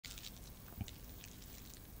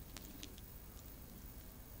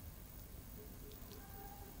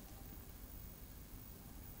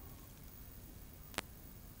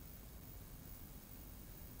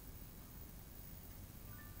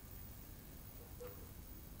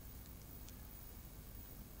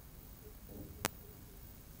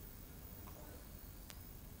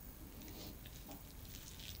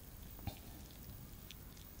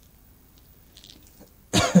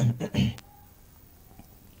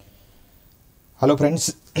Hello friends,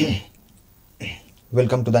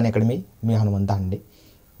 welcome to the Unacademy. मी हनुमंत हांडे.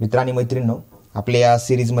 मित्र आणि मैत्रिणींनो, आपल्या या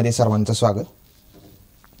सिरीजमध्ये सर्वांचं स्वागत.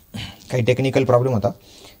 काही टेक्निकल प्रॉब्लेम होता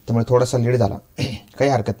त्यामुळे थोडासा लेट झाला, काही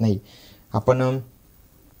हरकत नाही. आपण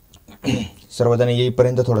सर्वजण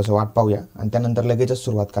येईपर्यंत थोडंसं वाट पाहूया आणि त्यानंतर लगेचच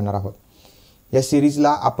सुरुवात करणार आहोत. या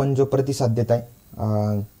सिरीजला आपण जो प्रतिसाद देत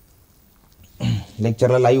आहे,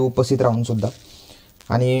 लेक्चरला लाईव्ह उपस्थित राहून सुद्धा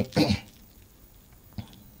आणि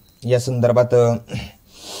या संदर्भात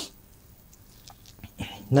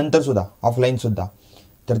नंतर सुद्धा ऑफलाईन सुद्धा,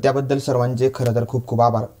 तर त्याबद्दल सर्वांचे खरं तर खूप खूप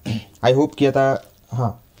आभार. आय होप की आता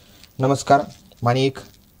नमस्कार माणिक,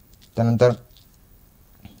 त्यानंतर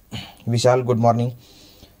विशाल, गुड मॉर्निंग,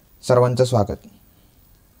 सर्वांचं स्वागत.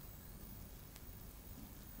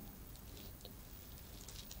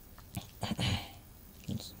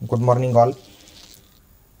 Good morning all.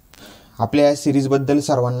 आपल्या या सिरीजबद्दल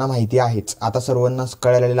सर्वांना माहिती आहेच. आता सर्वांनाच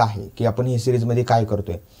कळलेलं आहे की आपण ही सिरीजमध्ये काय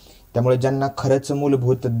करतोय. त्यामुळे ज्यांना खरंच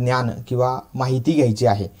मूलभूत ज्ञान किंवा माहिती घ्यायची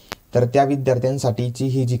आहे तर त्या विद्यार्थ्यांसाठीची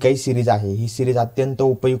ही जी काही सिरीज आहे, ही सिरीज अत्यंत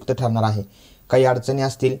उपयुक्त ठरणार आहे. काही अडचणी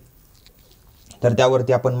असतील तर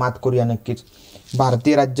त्यावरती आपण मात करूया नक्कीच.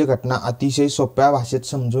 भारतीय राज्यघटना अतिशय सोप्या भाषेत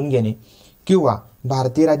समजून घेणे किंवा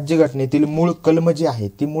भारतीय राज्यघटनेतील मूळ कलम जी आहे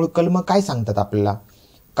ती मूळ कलम काय सांगतात, आपल्याला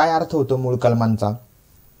काय अर्थ होतो मूळ कलमांचा,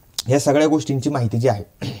 या सगळ्या गोष्टींची माहिती जी आहे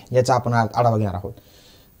याचा आपण आढावा घेणार आहोत.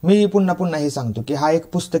 मी पुन्हा हे सांगतो की हा एक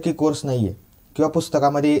पुस्तकी कोर्स नाही आहे किंवा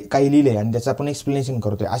पुस्तकामध्ये काही लिहिले आहे आणि त्याचं आपण एक्सप्लेनेशन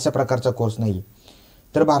करतोय, अशा प्रकारचा कोर्स नाही आहे.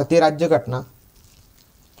 तर भारतीय राज्यघटना,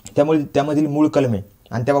 त्यामुळे त्यामधील मूळ कलमे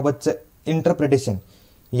आणि त्याबाबतचं इंटरप्रिटेशन,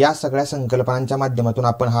 या सगळ्या संकल्पनांच्या माध्यमातून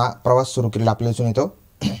आपण हा प्रवास सुरू केलेला आपल्याला दिसून येतो.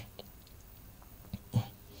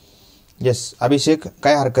 येस अभिषेक,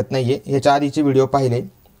 काय हरकत नाही आहे. ह्याच्या आधीचे व्हिडिओ पाहिले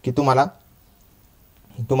की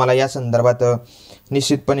तुम्हाला या संदर्भात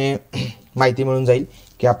निश्चितपणे माहिती मिळून जाईल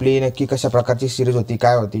की आपली नक्की कशा प्रकारची सिरीज होती,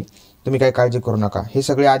 काय होती. तुम्ही काय काळजी करू नका, हे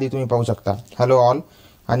सगळे आधी तुम्ही पाहू शकता. Hello all.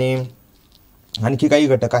 आणि आणखी काही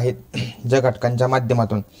घटक आहेत ज्या घटकांच्या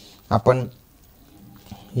माध्यमातून आपण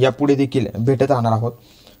यापुढे देखील भेटत राहणार आहोत.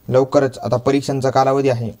 लवकरच आता परीक्षांचा कालावधी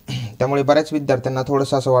आहे, त्यामुळे बऱ्याच विद्यार्थ्यांना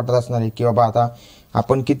थोडंसं असं वाटत असणार आहे की बाबा आता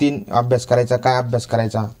आपण किती अभ्यास करायचा, काय अभ्यास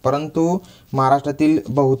करायचा. परंतु महाराष्ट्रातील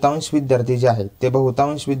बहुतांश विद्यार्थी जे आहेत ते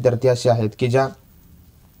बहुतांश विद्यार्थी असे आहेत की ज्या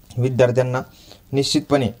विद्यार्थ्यांना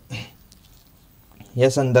निश्चितपणे या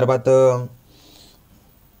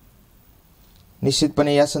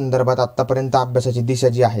संदर्भात आत्तापर्यंत अभ्यासाची दिशा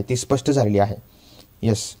जी आहे ती स्पष्ट झालेली आहे.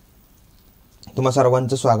 येस, तुम्हा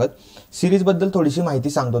सर्वांचं स्वागत. सिरीजबद्दल थोडीशी माहिती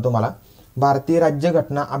सांगतो तुम्हाला. भारतीय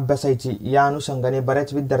राज्यघटना अभ्यासायची या अनुषंगाने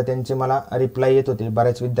बऱ्याच विद्यार्थ्यांचे मला रिप्लाय येत होते,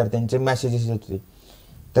 बऱ्याच विद्यार्थ्यांचे मेसेजेस येत होते.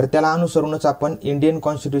 तर त्याला अनुसरूनच आपण इंडियन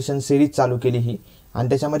कॉन्स्टिट्यूशन सिरीज चालू केली ही, आणि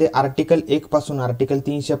त्याच्यामध्ये आर्टिकल 1 पासून आर्टिकल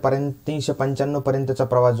 395 पर्यंतचा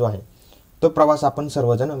प्रवास जो आहे तो प्रवास आपण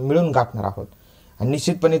सर्वजण मिळून गाठणार आहोत. आणि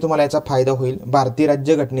निश्चितपणे तुम्हाला याचा फायदा होईल. भारतीय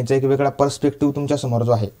राज्यघटनेचा एक वेगळा पर्स्पेक्टिव्ह तुमच्यासमोर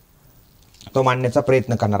जो आहे तो मांडण्याचा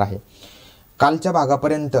प्रयत्न करणार आहे. कालच्या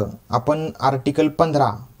भागापर्यंत आपण आर्टिकल 15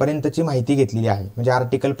 पर्यंतची माहिती घेतलेली आहे. म्हणजे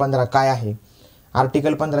आर्टिकल 15 काय आहे,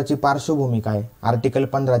 आर्टिकल 15ची पार्श्वभूमी काय, आर्टिकल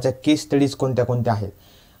 15च्या केस स्टडीज कोणत्या कोणत्या आहेत,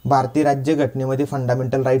 भारतीय राज्यघटनेमध्ये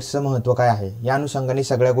फंडामेंटल राईट्सचं महत्त्व काय आहे, या अनुषंगाने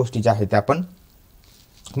सगळ्या गोष्टी ज्या आहेत त्या आपण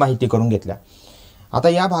माहिती करून घेतल्या. आता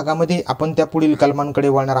या भागामध्ये आपण त्या पुढील कलमांकडे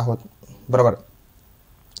वळणार आहोत. बरोबर,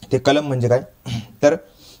 ते कलम म्हणजे काय, तर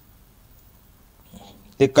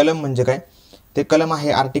ते कलम म्हणजे काय, ते कलम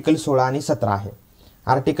आहे आर्टिकल 16 आणि 17 आहे.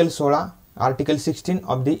 Article 16, article 16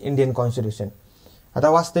 of the Indian constitution. आता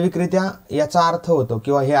वास्तविकरित्या याचा अर्थ होतो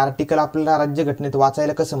किंवा हे आर्टिकल आपल्याला राज्यघटनेत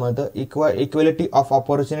वाचायला कसं मिळतं, equality of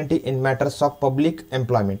opportunity in matters of public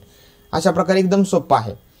employment, अशा प्रकारे एकदम सोपं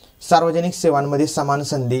आहे. सार्वजनिक सेवांमध्ये समान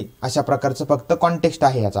संधी, अशा प्रकारचं फक्त कॉन्टेक्स्ट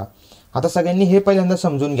आहे याचा. आता सगळ्यांनी हे पहिल्यांदा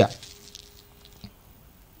समजून घ्या.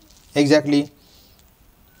 एक्झॅक्टली.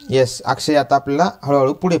 येस अक्षय, आता आपल्याला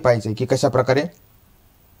हळूहळू पुढे पाहिजे की कशा प्रकारे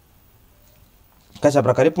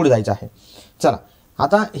पुढे जायचं आहे. चला,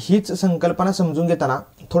 आता हीच संकल्पना समजून घेताना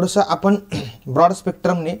थोडंसं आपण ब्रॉड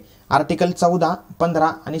स्पेक्ट्रमने आर्टिकल 14,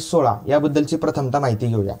 15 आणि 16 याबद्दलची प्रथमतः माहिती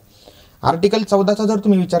घेऊया. आर्टिकल 14चा जर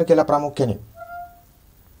तुम्ही विचार केला प्रामुख्याने,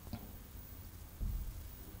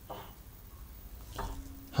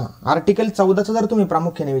 आर्टिकल 14चा जर तुम्ही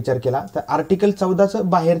प्रामुख्याने विचार केला तर आर्टिकल 14चं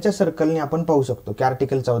बाहेरच्या सर्कलने आपण पाहू शकतो की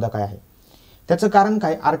आर्टिकल 14 काय आहे. त्याचं कारण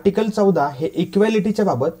काय, आर्टिकल 14 हे इक्वॅलिटीच्या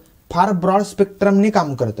बाबत फार ब्रॉड स्पेक्ट्रमने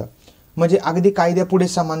काम करतं. म्हणजे अगदी कायद्यापुढे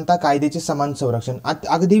समानता, कायद्याचे समान संरक्षण,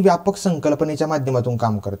 अगदी व्यापक संकल्पनेच्या माध्यमातून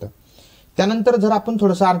काम करतं. त्यानंतर जर आपण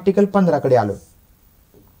थोडंसं आर्टिकल 15 कडे आलो,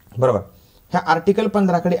 बरोबर, ह्या आर्टिकल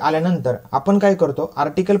 15 कडे आल्यानंतर आपण काय करतो,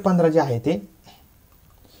 आर्टिकल 15 जे आहे ते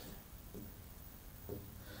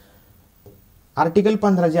आर्टिकल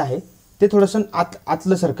 15 जे आहे ते थोडंसं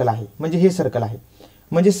आतलं सर्कल आहे, म्हणजे हे सर्कल आहे.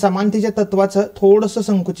 म्हणजे समानतेच्या तत्वाचं थोडंसं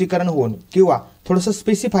संकुचीकरण होऊन किंवा थोडंसं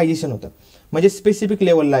स्पेसिफायझेशन होतं, म्हणजे स्पेसिफिक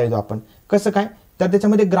लेवलला येतो आपण. कसं काय, तर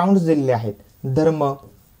त्याच्यामध्ये ग्राउंड्स दिलेले आहेत. धर्म,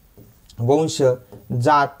 वंश,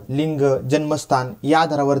 जात, लिंग, जन्मस्थान या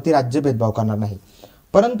आधारावरती राज्य भेदभाव करणार नाही.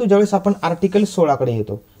 परंतु ज्यावेळेस आपण आर्टिकल 16 कडे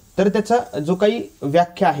येतो तर त्याचा जो काही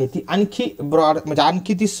व्याख्या आहे ती आणखी ब्रॉड, म्हणजे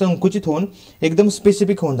आणखी ती संकुचित होऊन एकदम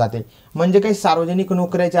स्पेसिफिक होऊन जाते. म्हणजे काही सार्वजनिक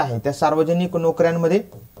नोकऱ्या ज्या आहेत त्या सार्वजनिक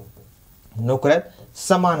नोकऱ्यात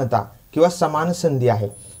समानता किंवा समान संधी आहे,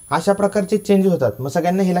 अशा प्रकारचे चेंजेस होतात. मग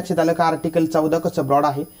सगळ्यांना हे लक्षात आलं का आर्टिकल 14 कसं ब्रॉड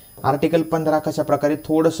आहे, आर्टिकल 15 कशा प्रकारे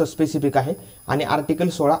थोडंसं स्पेसिफिक आहे आणि आर्टिकल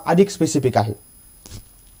 16 अधिक स्पेसिफिक आहे.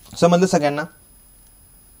 समजलं सगळ्यांना?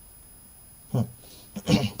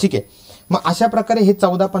 ठीक आहे. मग अशा प्रकारे हे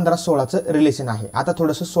 14, 15, 16चं रिलेशन आहे. आता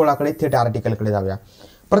थोडंसं 16 कडे थेट आर्टिकलकडे जाऊया.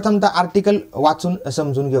 प्रथमतः आर्टिकल वाचून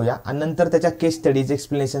समजून घेऊया आणि नंतर त्याच्या केस स्टडीज,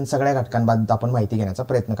 एक्सप्लेनेशन सगळ्या घटकांबाबत आपण माहिती घेण्याचा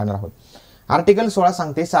प्रयत्न करणार आहोत. आर्टिकल 16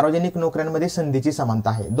 सांगते सार्वजनिक नोकऱ्यांमध्ये संधीची समानता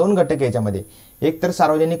आहे. 2 घटक याच्यामध्ये, एक तर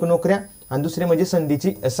सार्वजनिक नोकऱ्या आणि दुसरे म्हणजे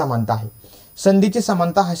संधीची समानता आहे. संधीची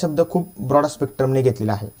समानता हा शब्द खूप ब्रॉड स्पेक्ट्रमने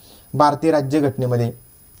घेतलेला आहे. भारतीय राज्यघटनेमध्ये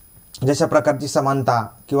जशा प्रकारची समानता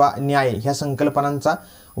किंवा न्याय ह्या संकल्पनांचा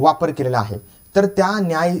वापर केलेला आहे, तर त्या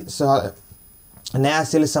न्याय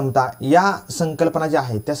असेल, समता या संकल्पना ज्या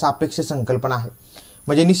आहेत त्या सापेक्ष संकल्पना आहेत.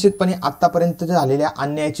 म्हणजे निश्चितपणे आतापर्यंत झालेल्या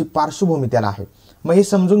अन्यायाची पार्श्वभूमी त्याला आहे. मग हे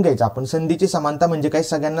समजून घ्यायचं आपण. संधीची समानता म्हणजे काय,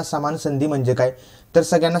 सगळ्यांना समान संधी म्हणजे काय, तर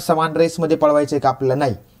सगळ्यांना समान रेसमध्ये पळवायचं का आपल्याला,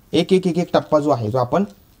 नाही. एक टप्पा जो आहे तो आपण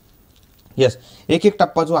एक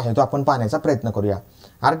टप्पा जो आहे तो आपण पाहण्याचा प्रयत्न करूया.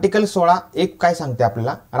 आर्टिकल 16 एक काय सांगते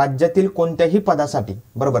आपल्याला, राज्यातील कोणत्याही पदासाठी,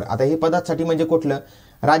 बरोबर. आता हे पदासाठी म्हणजे कुठलं,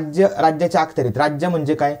 राज्याच्या अखत्यारीत. राज्य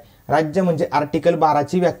म्हणजे काय, राज्य म्हणजे आर्टिकल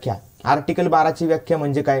 12ची व्याख्या. आर्टिकल 12ची व्याख्या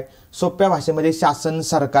म्हणजे काय, सोप्या भाषेमध्ये शासन,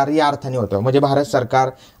 सरकार या अर्थाने होतं. म्हणजे भारत सरकार,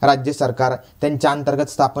 राज्य सरकार, त्यांच्या अंतर्गत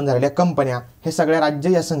स्थापन झालेल्या कंपन्या, हे सगळ्या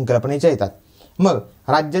राज्य या संकल्पनेच्या येतात. मग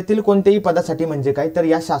राज्यातील कोणत्याही पदासाठी म्हणजे काय, तर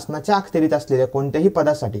या शासनाच्या अखत्यारीत असलेल्या कोणत्याही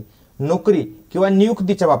पदासाठी नोकरी किंवा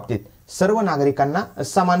नियुक्तीच्या बाबतीत सर्व नागरिकांना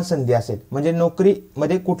समान संधी असेल. म्हणजे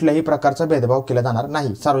नोकरीमध्ये कुठल्याही प्रकारचा भेदभाव केला जाणार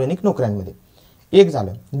नाही सार्वजनिक नोकऱ्यांमध्ये. एक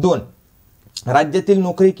झालं. 2, राज्यातील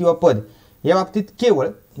नोकरी किंवा पद या बाबतीत केवळ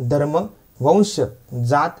धर्म, वंश,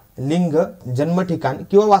 जात, लिंग, जन्मठिकाण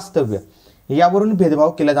किंवा वास्तव्य यावरून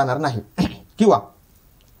भेदभाव केला जाणार नाही किंवा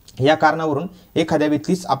या कारणावरून एखाद्या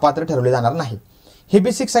व्यक्तीस अपात्र ठरवले जाणार नाही. हे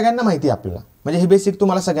बेसिक सगळ्यांना माहिती आहे आपल्याला, म्हणजे हे बेसिक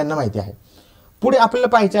तुम्हाला सगळ्यांना माहिती आहे. पुढे आपल्याला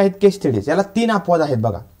पाहिजे आहेत केस स्टडीज. याला 3 अपवाद आहेत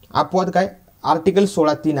बघा. अपवाद काय, आर्टिकल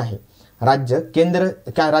 16 3 आहे. राज्य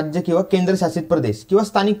किंवा केंद्रशासित प्रदेश किंवा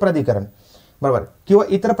स्थानिक प्राधिकरण, बरोबर, किंवा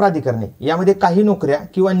इतर प्राधिकरणे यामध्ये काही नोकऱ्या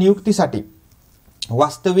किंवा नियुक्तीसाठी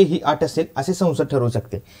वास्तव्य ही अट असेल असे संसद ठरवू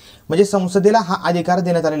शकते. म्हणजे संसदेला हा अधिकार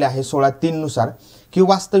देण्यात आलेला आहे 16(3) नुसार की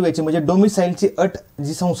वास्तव्याची म्हणजे डोमिसाईलची अट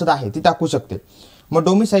जी संसद आहे ती टाकू शकते. मग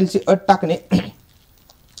डोमिसाईलची अट टाकणे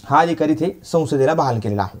हा अधिकार इथे संसदेला बहाल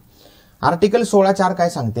केलेला आहे. आर्टिकल 16(4) काय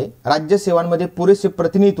सांगते, राज्य सेवांमध्ये पुरेसे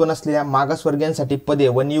प्रतिनिधित्व नसलेल्या मागासवर्गीयांसाठी पदे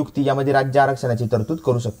व नियुक्ती यामध्ये राज्य आरक्षणाची तरतूद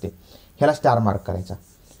करू शकते. ह्याला स्टार मार्क करायचा.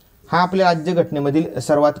 हा आपल्या राज्यघटनेमधील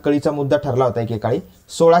सर्वात कळीचा मुद्दा ठरला होता एकेकाळी.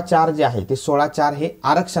 16(4) जे आहे ते 16(4) हे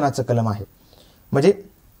आरक्षणाचं कलम आहे. म्हणजे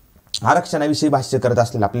आरक्षणाविषयी भाष्य करत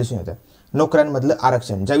असलेलं आपले सुनेते नोकऱ्यांमधलं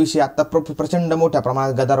आरक्षण, ज्याविषयी आता प्रचंड मोठ्या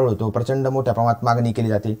प्रमाणात गदारोळ होतो, प्रचंड मोठ्या प्रमाणात मागणी केली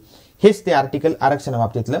जाते, हेच ते आर्टिकल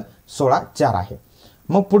आरक्षणाबाबतीतलं 16(4) आहे.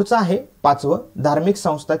 मग पुढचं आहे 5वं, धार्मिक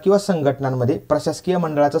संस्था किंवा संघटनांमध्ये प्रशासकीय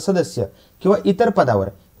मंडळाचा सदस्य किंवा इतर पदावर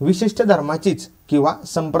विशिष्ट धर्माचीच किंवा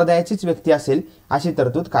संप्रदायाचीच व्यक्ती असेल अशी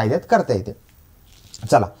तरतूद कायद्यात करता येते.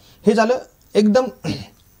 चला, हे झालं एकदम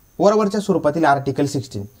वरवरच्या स्वरूपातील आर्टिकल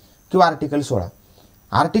 16 किंवा आर्टिकल 16.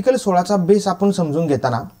 आर्टिकल 16चा बेस आपण समजून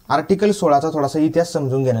घेताना आर्टिकल 16चा थोडासा इतिहास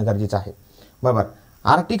समजून घेणं गरजेचं आहे, बरोबर.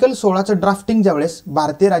 आर्टिकल 16चं ड्राफ्टिंग ज्यावेळेस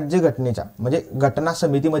भारतीय राज्यघटनेच्या म्हणजे घटना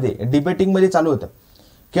समितीमध्ये डिबेटिंगमध्ये चालू होतं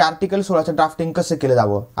की आर्टिकल 16चं ड्राफ्टिंग कसं केलं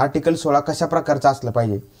जावं, आर्टिकल 16 कशा प्रकारचं असलं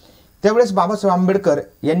पाहिजे, त्यावेळेस बाबासाहेब आंबेडकर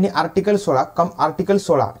यांनी आर्टिकल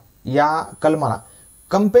 16 या कलमाला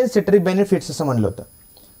कंपेन्सेटरी बेनिफिट्स असं म्हणलं होतं.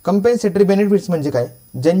 कंपेन्सेटरी बेनिफिट्स म्हणजे काय,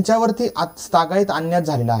 ज्यांच्यावरती आज तागायत अन्याय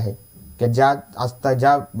झालेला आहे, की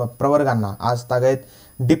ज्या प्रवर्गांना आज तागायत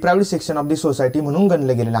deprived section of the society म्हणून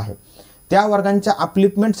गणलं गेलेलं आहे, त्या वर्गांच्या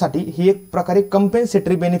अपलिफ्टमेंटसाठी ही एक प्रकारे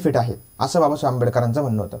कंपेन्सेटरी बेनिफिट आहे असं बाबासाहेब आंबेडकरांचं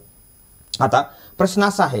म्हणणं होतं. आता प्रश्न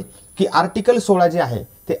असा आहे की आर्टिकल 16 जे आहे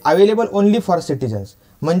ते अवेलेबल ओनली फॉर सिटीजन्स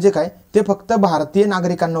म्हणजे काय, ते फक्त भारतीय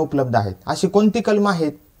नागरिकांना उपलब्ध आहेत. अशी कोणती कलम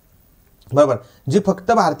आहेत, बरोबर, जी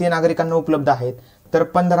फक्त भारतीय नागरिकांना उपलब्ध आहेत, तर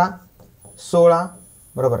 15, 16,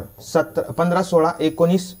 बरोबर, 17, 15, 16,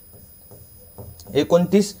 19,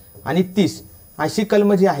 29 आणि 30 अशी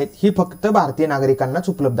कलम जी आहेत ही फक्त भारतीय नागरिकांनाच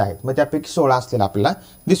उपलब्ध आहेत. मग त्यापैकी 16 असलेलं आपल्याला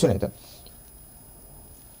दिसून येतं.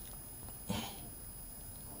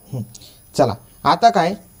 चला आता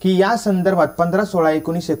काय की या संदर्भात 15, 16,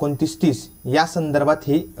 19, 29, 30 या संदर्भात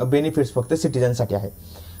ही बेनिफिट्स फक्त सिटीजनसाठी आहे.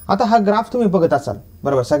 आता हा ग्राफ तुम्ही बघत असाल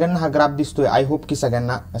बरोबर, सगळ्यांना हा ग्राफ दिसतोय. आय होप की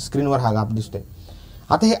सगळ्यांना स्क्रीनवर हा ग्राफ दिसतोय.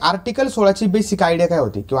 आता हे आर्टिकल 16 ची बेसिक आयडिया काय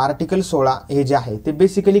होती किंवा आर्टिकल 16 हे जे आहे ते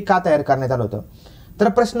बेसिकली का तयार करण्यात आलं होतं. तर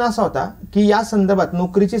प्रश्न असा होता की या संदर्भात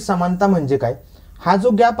नोकरीची समानता म्हणजे काय. हा जो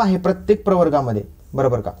गॅप आहे प्रत्येक प्रवर्गामध्ये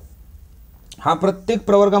बरोबर का, हा प्रत्येक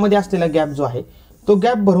प्रवर्गामध्ये असलेला गॅप जो आहे तो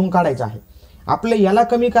गॅप भरून काढायचा आहे. आपलं याला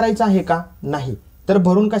कमी करायचं आहे का, नाही. तर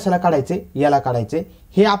भरून कशाला काढायचे, याला काढायचे.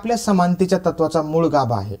 हे आपल्या समानतेच्या तत्वाचा मूळ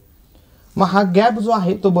गाभा आहे. मग हा गॅप जो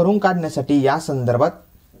आहे तो भरून काढण्यासाठी या संदर्भात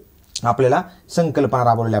आपल्याला संकल्पना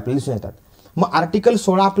राबवलेल्या आपल्याला दिसून येतात. मग आर्टिकल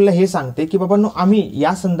 16 आपल्याला हे सांगते की बाबांनो आम्ही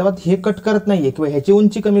या संदर्भात हे कट करत नाहीये किंवा ह्याची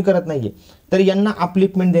उंची कमी करत नाहीये, तर यांना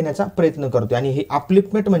अपलिफ्टमेंट देण्याचा प्रयत्न करतोय. आणि हे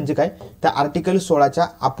अपलिफ्टमेंट म्हणजे काय, त्या आर्टिकल 16च्या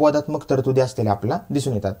अपवादात्मक तरतुदी असलेल्या आपल्याला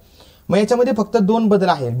दिसून येतात. मग याच्यामध्ये फक्त 2 बदल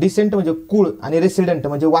आहे. डिसेंट म्हणजे कुळ आणि रेसिडेंट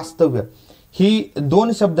म्हणजे वास्तव्य. ही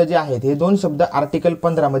 2 शब्द जे आहेत हे 2 शब्द आर्टिकल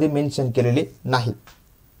 15 मध्ये मेन्शन केलेले नाहीत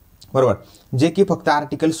बरोबर, जे की फक्त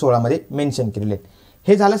आर्टिकल 16 मध्ये मेन्शन केलेले आहेत.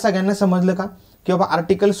 हे झालं सगळ्यांना समजलं का की बाबा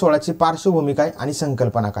आर्टिकल 16 ची पार्श्वभूमी काय आणि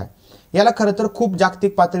संकल्पना काय. याला खरं तर खूप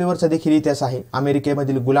जागतिक पातळीवरचा देखील इतिहास आहे.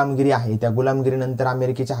 अमेरिकेमधील गुलामगिरी आहे, त्या गुलामगिरीनंतर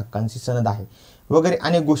अमेरिकेच्या हक्कांची सनद आहे वगैरे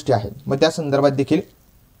अनेक गोष्टी आहेत. मग त्या संदर्भात देखील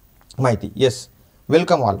माहिती. Yes,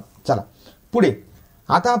 welcome all. चला पुढे.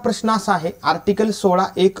 आता प्रश्न असा आहे, आर्टिकल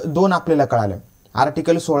 16(1)(2) आपल्याला कळालं.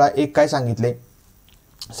 आर्टिकल 16(1) काय सांगितले,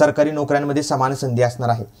 सरकारी नोकऱ्यांमध्ये समान संधी असणार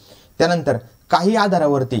आहे. त्यानंतर काही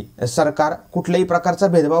आधारावरती सरकार कुठल्याही प्रकारचा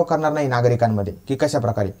भेदभाव करणार नाही नागरिकांमध्ये, की कशा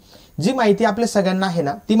प्रकारे. जी माहिती आपल्या सगळ्यांना आहे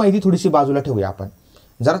ना ती माहिती थोडीशी बाजूला ठेवूया, आपण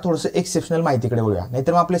जरा थोडंसं एक्सेप्शनल माहितीकडे वळूया,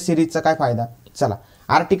 नाहीतर मग आपल्या सिरीजचा काय फायदा. चला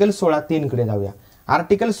आर्टिकल 16(3) कडे जाऊया.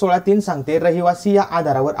 आर्टिकल 16(3) सांगते रहिवासी या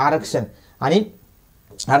आधारावर आरक्षण, आणि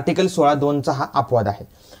आर्टिकल 16(2)चा हा अपवाद आहे.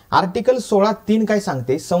 आर्टिकल 16(3) काय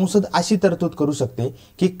सांगते, संसद अशी तरतूद करू शकते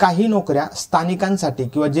की काही नोकऱ्या स्थानिकांसाठी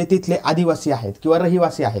किंवा जे तिथले आदिवासी आहेत किंवा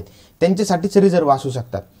रहिवासी आहेत त्यांच्यासाठीच रिझर्व्ह असू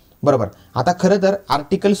शकतात बरोबर. आता खरं तर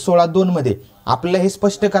आर्टिकल 16(2) मध्ये आपल्याला हे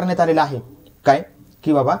स्पष्ट करण्यात आलेलं आहे काय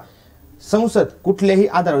की बाबा संसद कुठल्याही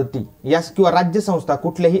आधारावरती या किंवा राज्य संस्था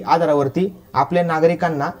कुठल्याही आधारावरती आपल्या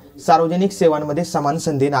नागरिकांना सार्वजनिक सेवांमध्ये समान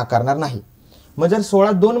संधी नाकारणार नाही. मग जर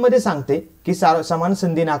 16(2) मध्ये सांगते की समान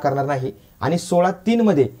संधी नाकारणार नाही आणि 16(3)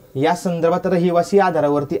 मध्ये या संदर्भात रहिवासी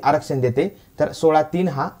आधारावरती आरक्षण देते, तर 16(3)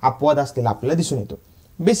 हा अपवाद असलेला आपल्याला दिसून येतो.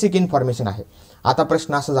 बेसिक इन्फॉर्मेशन आहे. आता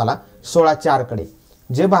प्रश्न असा झाला 16(4) कडे,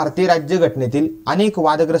 जे भारतीय राज्यघटनेतील अनेक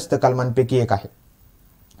वादग्रस्त कलमांपैकी एक आहे.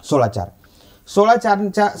 16(4).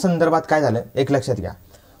 16(4)च्या संदर्भात काय झालं एक लक्षात घ्या.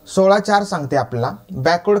 16(4) सांगते आपल्याला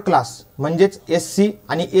बॅकवर्ड क्लास म्हणजेच SC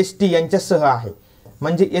आणि ST यांच्यासह आहे.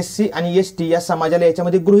 म्हणजे SC आणि ST या समाजाला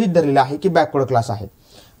याच्यामध्ये गृहीत धरलेलं आहे की बॅकवर्ड क्लास आहे.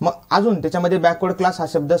 मग अजून त्याच्यामध्ये बॅकवर्ड क्लास हा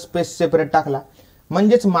शब्द स्पेस सेपरेट टाकला,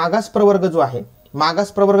 म्हणजेच मागास प्रवर्ग जो आहे,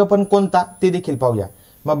 मागास प्रवर्ग पण कोणता ते देखील पाहूया.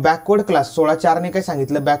 मग बॅकवर्ड क्लास 16(4) ने काय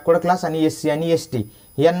सांगितलं, बॅकवर्ड क्लास आणि SC आणि ST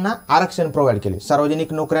यांना आरक्षण प्रोव्हाइड केले.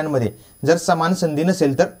 सार्वजनिक नोकऱ्यांमध्ये जर समान संधी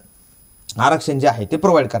नसेल तर आरक्षण जे आहे ते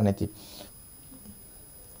प्रोव्हाइड करण्यात येईल.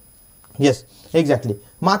 Yes exactly.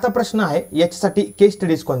 मग आता प्रश्न आहे याच्यासाठी केस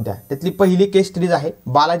स्टडीज कोणत्या. त्यातली पहिली केस स्टडीज आहे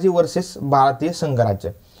बालाजी वर्सेस भारतीय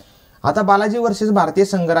संघराज्य. आता बालाजी वर्सेस भारतीय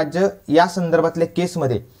संघराज्य या संदर्भातल्या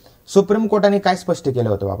केसमध्ये सुप्रीम कोर्टाने काय स्पष्ट केलं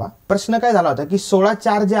होतं बाबा. प्रश्न काय झाला होता की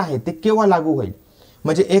 16(4) जे आहे ते केव्हा लागू होईल,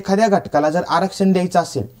 म्हणजे एखाद्या घटकाला जर आरक्षण द्यायचं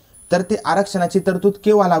असेल तर ते आरक्षणाची तरतूद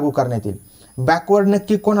केव्हा लागू करण्यात येईल, बॅकवर्ड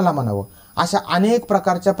नक्की कोणाला म्हणावं, अशा अनेक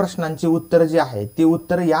प्रकारच्या प्रश्नांची उत्तरं जी आहेत ती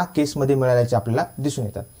उत्तरं या केसमध्ये मिळाल्याची आपल्याला दिसून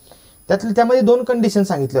येतात. त्यामध्ये 2 कंडिशन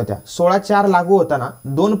सांगितल्या होत्या. 16(4) लागू होताना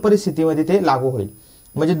 2 परिस्थितीमध्ये ते लागू होईल,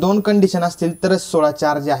 म्हणजे 2 कंडिशन असतील तरच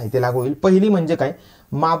 16(4) जे आहे ते लागू होईल. पहिली म्हणजे काय,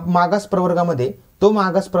 मागास प्रवर्गामध्ये तो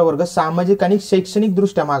मागास प्रवर्ग सामाजिक आणि शैक्षणिक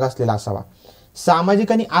दृष्ट्या मागासलेला असावा,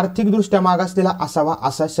 सामाजिक आणि आर्थिकदृष्ट्या मागासलेला असावा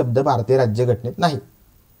असा शब्द भारतीय राज्यघटनेत नाही.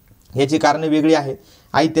 याची कारणं वेगळी आहेत,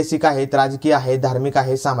 ऐतिहासिक आहेत, राजकीय आहेत, धार्मिक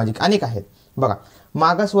आहेत, सामाजिक अनेक आहेत. बघा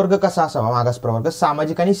मागास वर्ग कसा असावा, मागास प्रवर्ग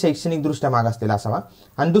सामाजिक आणि शैक्षणिक दृष्ट्या मागासलेला असावा.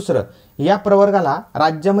 आणि दुसरं, या प्रवर्गाला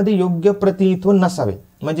राज्यामध्ये योग्य प्रतिनिधित्व नसावे,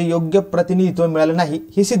 म्हणजे योग्य प्रतिनिधित्व मिळालं नाही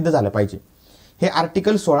हे सिद्ध झालं पाहिजे. हे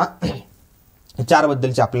आर्टिकल 16(4)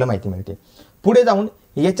 बद्दलची आपल्याला माहिती मिळते. पुढे जाऊन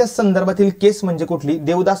याच्या संदर्भातील केस म्हणजे कुठली,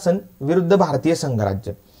 देवदासन विरुद्ध भारतीय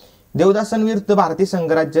संघराज्य. देवदासन विरुद्ध भारतीय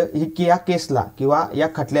संघराज्य ही या केसला किंवा या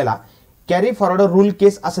खटल्याला कॅरी फॉरवर्ड रूल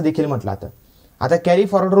केस असं देखील म्हटलं जातं. आता कॅरी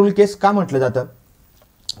फॉरवर्ड रूल केस का म्हटलं जातं,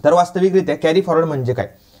 तर वास्तविकरित्या कॅरी फॉरवर्ड म्हणजे काय,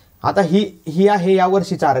 आता ही आहे या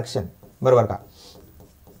वर्षीचं आरक्षण बरोबर का,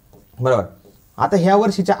 बरोबर. आता ह्या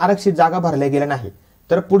वर्षीच्या आरक्षित जागा भरल्या गेल्या नाही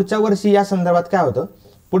तर पुढच्या वर्षी या संदर्भात काय होतं,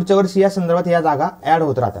 पुढच्या वर्षी या संदर्भात या जागा ऍड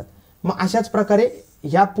होत राहतात. मग अशाच प्रकारे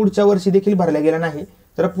ह्या पुढच्या वर्षी देखील भरल्या गेल्या नाही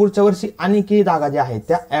तर पुढच्या वर्षी आणखी जागा ज्या आहेत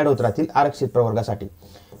त्या ऍड होत राहतील आरक्षित प्रवर्गासाठी.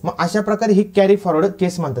 मग अशा प्रकारे ही कॅरी फॉरवर्ड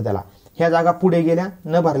केस म्हणतात त्याला. ह्या जागा पुढे गेल्या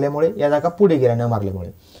न भरल्यामुळे, या जागा पुढे गेल्या न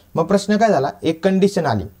भरल्यामुळे. मग प्रश्न काय झाला, एक कंडिशन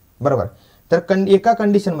आली बरोबर. तर एका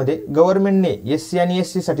कंडिशनमध्ये गव्हर्नमेंटने SC आणि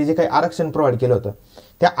SC साठी जे काही आरक्षण प्रोव्हाइड केलं होतं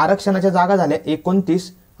त्या आरक्षणाच्या जागा झाल्या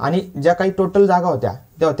 29 आणि ज्या काही टोटल जागा होत्या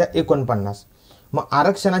त्या होत्या 49. मग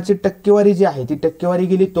आरक्षणाची टक्केवारी जी आहे ती टक्केवारी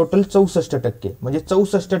गेली टोटल 64%, म्हणजे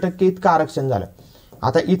 64% इतकं आरक्षण झालं.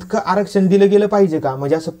 आता इतकं आरक्षण दिलं गेलं पाहिजे का,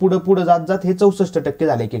 म्हणजे असं पुढं पुढं जात जात हे 64%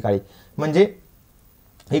 झाले एकेकाळी. म्हणजे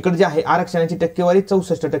इकडे जे आहे आरक्षणाची टक्केवारी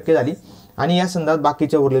 64% झाली आणि या संदर्भात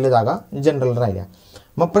बाकीच्या उरलेल्या जागा जनरल राहिल्या.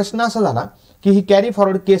 मग प्रश्न असा झाला की ही कॅरी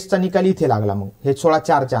फॉरवर्ड केसचा निकाल इथे लागला. मग हे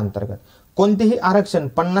 16(4) अंतर्गत कोणतेही आरक्षण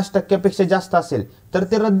 50% जास्त असेल तर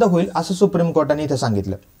ते रद्द होईल असं सुप्रीम कोर्टाने इथे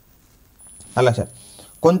सांगितलं. लक्षात,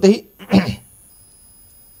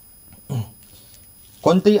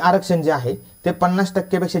 कोणतेही आरक्षण जे आहे ते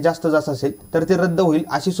 50% जास्त असेल तर ते रद्द होईल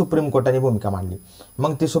अशी सुप्रीम कोर्टाने भूमिका मांडली.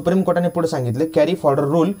 मग ते सुप्रीम कोर्टाने पुढे सांगितलं carry forward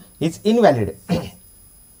rule is invalid,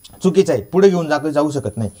 चुकीचं आहे, पुढे घेऊन जाऊ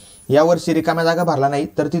शकत नाही. यावर्षी रिकाम्या जागा भरला नाही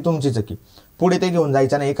तर ती तुमची चुकी, पुढे ते घेऊन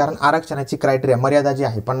जायचं नाही कारण आरक्षणाची क्रायटेरिया मर्यादा जी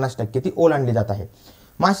आहे 50% ती ओलांडली जात आहे.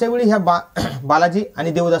 मग अशा वेळी ह्या बालाजी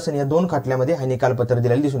आणि देवदासन या 2 खटल्यामध्ये हा निकालपत्र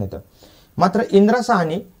दिलेलं दिसून येतं. मात्र इंदिरा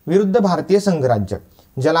साहनी विरुद्ध भारतीय संघराज्य,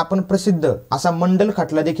 ज्याला आपण प्रसिद्ध असा मंडल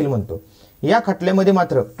खटला देखील म्हणतो, या खटल्यामध्ये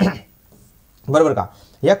मात्र बरोबर का,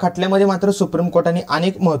 या खटल्यामध्ये मात्र सुप्रीम कोर्टाने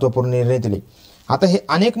अनेक महत्त्वपूर्ण निर्णय दिले. आता हे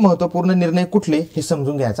अनेक महत्त्वपूर्ण निर्णय कुठले हे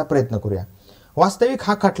समजून घ्यायचा प्रयत्न करूया. वास्तविक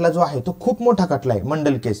हा खटला जो आहे तो खूप मोठा खटला आहे,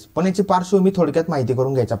 मंडल केस. पण याची पार्श्वभूमी थोडक्यात माहिती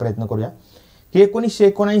करून घ्यायचा प्रयत्न करूया. की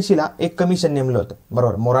 1979 ला एक कमिशन नेमलं होतं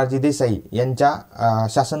बरोबर, मोरारजी देसाई यांच्या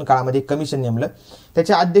शासन काळामध्ये एक कमिशन नेमलं.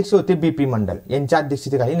 त्याचे अध्यक्ष होते BP मंडल, यांच्या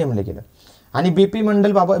अध्यक्षतेखाली नेमलं गेलं. आणि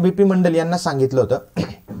BP मंडल यांना सांगितलं होतं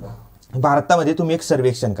भारतामध्ये तुम्ही एक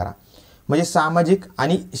सर्वेक्षण करा, म्हणजे सामाजिक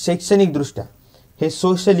आणि शैक्षणिक दृष्ट्या हे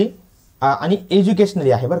सोशली आणि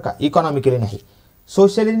एज्युकेशनली आहे बरं का, इकॉनॉमिकली नाही,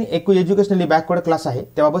 सोशली आणि एज्युकेशनली बॅकवर्ड क्लास आहे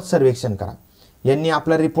त्याबाबत सर्वेक्षण करा. यांनी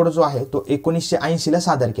आपला रिपोर्ट जो आहे तो 1980 ला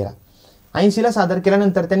सादर केला. 80 ला सादर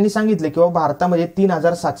केल्यानंतर त्यांनी सांगितले की भारतामध्ये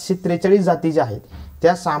 3743 जाती ज्या आहेत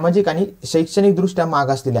त्या सामाजिक आणि शैक्षणिक दृष्ट्या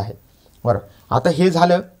मागासलेल्या आहेत. बरं, आता हे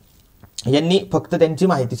झालं, यांनी फक्त त्यांची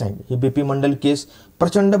माहिती सांगितली. ही BP मंडल केस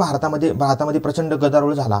प्रचंड भारतामध्ये प्रचंड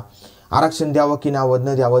गदारोळ झाला. आरक्षण द्यावं की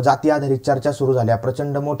न द्यावं, जाती आधारित चर्चा सुरू झाल्या.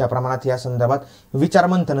 प्रचंड मोठ्या प्रमाणात या संदर्भात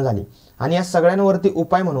विचारमंथन झाली. आणि या सगळ्यांवरती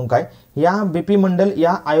उपाय म्हणून काय, या BP मंडल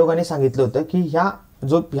या आयोगाने सांगितलं होतं की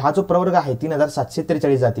हा जो प्रवर्ग आहे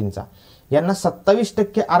 3743 जातींचा, यांना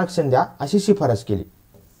 27% आरक्षण द्या अशी शिफारस केली.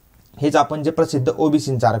 हेच आपण जे प्रसिद्ध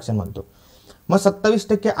OBCचं आरक्षण म्हणतो. मग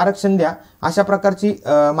 27% आरक्षण द्या अशा प्रकारची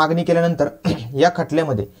मागणी केल्यानंतर या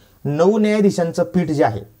खटल्यामध्ये 9 न्यायाधीशांचं पीठ जे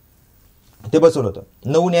आहे ते बसवलं होतं.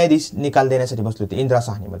 9 न्यायाधीश निकाल देण्यासाठी बसले होते इंदिरा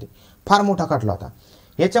साहनीमध्ये. फार मोठा खटला होता.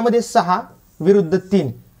 याच्यामध्ये 6 विरुद्ध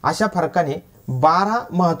 3 अशा फरकाने 12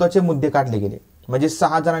 महत्त्वाचे मुद्दे काढले गेले. म्हणजे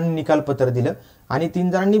 6 जणांनी निकालपत्र दिलं आणि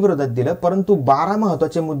 3 जणांनी विरोधात दिलं, परंतु 12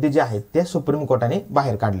 महत्त्वाचे मुद्दे जे आहेत ते सुप्रीम कोर्टाने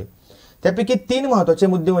बाहेर काढले. त्यापैकी 3 महत्त्वाचे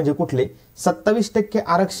मुद्दे म्हणजे कुठले, 27%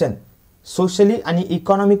 आरक्षण सोशली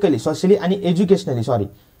आणि एज्युकेशनली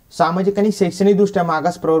सामाजिक आणि शैक्षणिक दृष्ट्या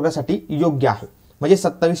मागास प्रवर्गासाठी योग्य आहे. म्हणजे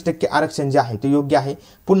 27% आरक्षण जे आहे ते योग्य आहे.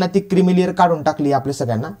 पुन्हा ती क्रिमिलियर काढून टाकली आपल्या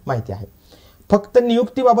सगळ्यांना माहिती आहे. फक्त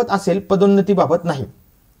नियुक्तीबाबत असेल, पदोन्नतीबाबत नाही.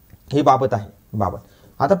 ही बाबत आहे.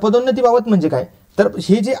 आता पदोन्नतीबाबत म्हणजे काय, तर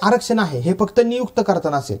हे जे आरक्षण आहे हे फक्त नियुक्त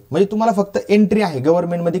करताना असेल, म्हणजे तुम्हाला फक्त एंट्री आहे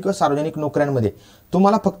गव्हर्नमेंटमध्ये किंवा सार्वजनिक नोकऱ्यांमध्ये,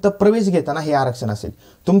 तुम्हाला फक्त प्रवेश घेताना हे आरक्षण असेल.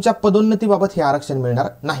 तुमच्या पदोन्नतीबाबत हे आरक्षण मिळणार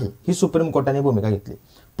नाही, ही सुप्रीम कोर्टाने भूमिका घेतली.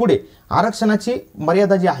 पुढे आरक्षणाची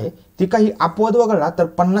मर्यादा जी आहे ती काही अपवाद वगळला तर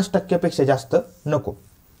 50% पेक्षा जास्त नको.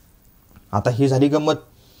 आता ही झाली गंमत.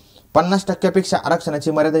 50% पेक्षा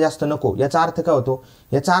आरक्षणाची मर्यादा जास्त नको. याचा अर्थ काय होतो,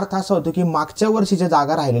 याचा अर्थ असा होतो की मागच्या वर्षीच्या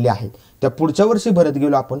जागा राहिलेल्या आहेत त्या पुढच्या वर्षी भरत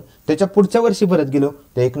गेलो आपण, त्याच्या पुढच्या वर्षी भरत गेलो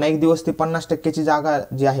तर एक ना एक दिवस ती 50%ची जागा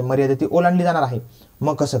जी आहे मर्यादा ती ओलांडली जाणार आहे.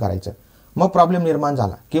 मग कसं करायचं, मग प्रॉब्लेम निर्माण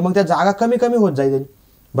झाला की मग त्या जागा कमी होत जाईल.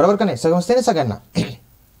 बरोबर का नाही, समजते ना सगळ्यांना.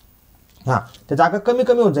 त्या जागा कमी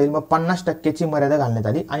होत जाईल. मग 50%ची मर्यादा घालण्यात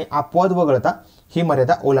आली आणि अपवाद वगळता ही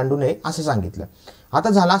मर्यादा ओलांडू नये असं सांगितलं. आता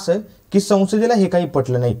झालं असं की संसदेला हे काही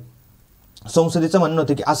पटलं नाही. संसदेचं म्हणणं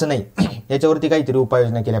होतं की असं नाही, याच्यावरती काहीतरी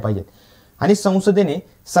उपाययोजना केल्या पाहिजेत. आणि संसदेने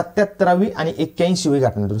 77वी आणि 81वी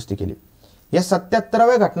घटनादुरुस्ती केली. या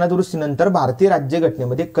 77व्या घटनादुरुस्तीनंतर भारतीय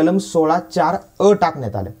राज्यघटनेमध्ये कलम 16(4)(अ)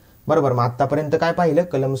 टाकण्यात आलं. बरोबर, मग आतापर्यंत काय पाहिलं,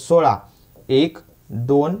 कलम 16(1),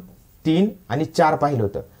 2, 3 आणि 4 पाहिलं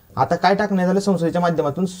होतं. आता काय टाकण्यात आलं संसदेच्या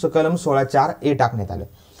माध्यमातून कलम 16(4)A टाकण्यात आलं.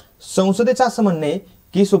 संसदेचं असं म्हणणं आहे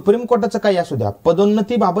की सुप्रीम कोर्टाचं काही असू द्या,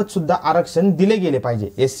 पदोन्नतीबाबत सुद्धा आरक्षण दिले गेले पाहिजे.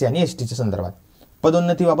 SC आणि STच्या संदर्भात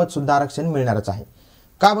पदोन्नतीबाबत सुद्धा आरक्षण मिळणारच आहे.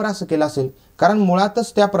 का बरं असं केलं असेल? कारण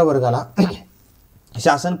मुळातच त्या प्रवर्गाला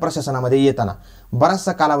शासन प्रशासनामध्ये येताना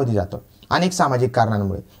बराचसा कालावधी जातो अनेक सामाजिक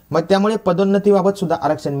कारणांमुळे. मग त्यामुळे पदोन्नतीबाबत सुद्धा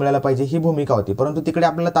आरक्षण मिळालं पाहिजे ही भूमिका होती. परंतु तिकडे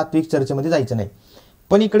आपल्याला तात्विक चर्चेमध्ये जायचं नाही.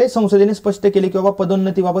 पण इकडे संसदेने स्पष्ट केले की बाबा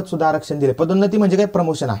पदोन्नतीबाबत सुद्धा आरक्षण दिले. पदोन्नती म्हणजे काय?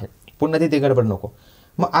 प्रमोशन आहे. पुन्हा तिथे गडबड नको.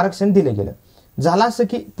 मग आरक्षण दिले गेलं. झालं असं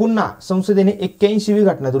की पुन्हा संसदेने 81वी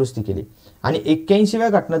घटना दुरुस्ती केली आणि 81व्या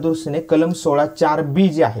घटना दुरुस्तीने कलम 16(4)B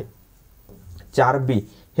जे आहे 4B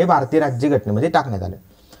हे भारतीय राज्यघटनेमध्ये टाकण्यात आलं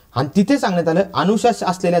आणि तिथे सांगण्यात आलं अनुशेष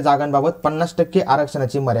असलेल्या जागांबाबत 50%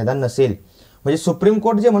 आरक्षणाची मर्यादा नसेल. म्हणजे सुप्रीम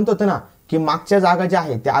कोर्ट जे म्हणत होतं ना की मागच्या जागा ज्या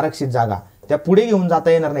आहेत त्या आरक्षित जागा त्या पुढे घेऊन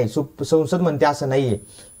जाता येणार नाही. संसद म्हणते असं नाहीये.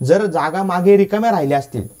 जर जागा मागे रिकाम्या राहिल्या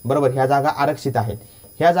असतील, बरोबर, ह्या जागा आरक्षित आहेत,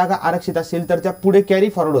 ह्या जागा आरक्षित असतील तर त्या पुढे कॅरी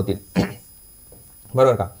फॉरवर्ड होतील.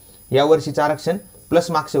 बरोबर का? या वर्षीचं आरक्षण प्लस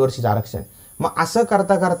मागच्या वर्षीचं आरक्षण. मग असं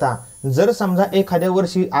करता करता जर समजा एखाद्या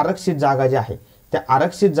वर्षी आरक्षित जागा ज्या आहे त्या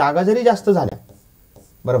आरक्षित जागा जरी जास्त झाल्या,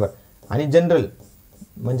 बरोबर, आणि जनरल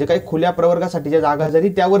म्हणजे काही खुल्या प्रवर्गासाठीच्या जागा जरी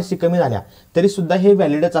त्या वर्षी कमी झाल्या तरी सुद्धा हे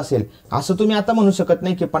व्हॅलिडच असेल. असं तुम्ही आता म्हणू शकत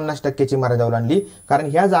नाही की 50%ची मर्यादा ओलांडली, कारण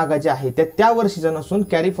ह्या जागा ज्या आहेत त्या वर्षीच्या नसून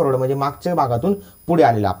कॅरी फॉरवर्ड म्हणजे मागच्या भागातून पुढे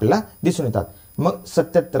आलेल्या आपल्याला दिसून येतात. मग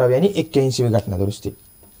 77वी आणि 81वी घटना दुरुस्ती.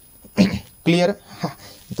 क्लिअर?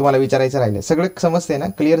 तुम्हाला विचारायचं राहिलं, सगळं समजते ना?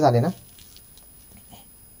 क्लिअर झाले ना?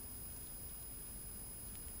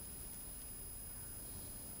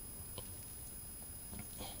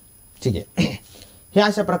 ठीक आहे. हे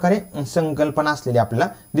अशा प्रकारे संकल्पना असलेली आपल्याला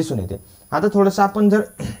दिसून येते. आता थोडंसं आपण जर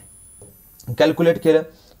कॅल्क्युलेट केलं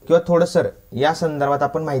किंवा थोडंसं या संदर्भात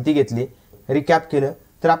आपण माहिती घेतली, रिकॅप केलं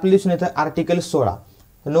तर आपल्याला दिसून येतं आर्टिकल 16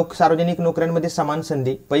 सार्वजनिक नोकऱ्यांमध्ये समान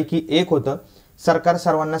संधी पैकी एक होतं. सरकार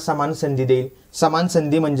सर्वांना समान संधी देईल. समान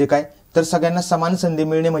संधी म्हणजे काय? तर सगळ्यांना समान संधी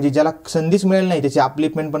मिळणे म्हणजे ज्याला संधीच मिळेल नाही त्याची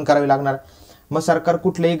अपलिपमेंट पण करावी लागणार. मग सरकार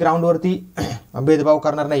कुठल्याही ग्राउंडवरती भेदभाव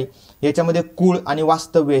करणार नाही. याच्यामध्ये कुळ आणि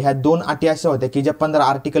वास्तव्य ह्या 2 अटी अशा होत्या की ज्या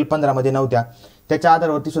आर्टिकल 15 मध्ये नव्हत्या. त्याच्या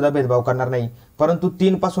आधारावरती सुद्धा भेदभाव करणार नाही. परंतु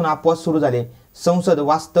 3 पासून अपवाद सुरू झाले. संसद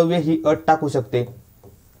वास्तव्य ही अट टाकू शकते,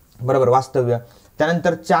 बरोबर, वास्तव्य.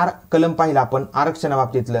 त्यानंतर 4 कलम पाहिला आपण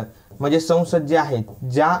आरक्षणाबाबतीतलं, म्हणजे संसद जे आहेत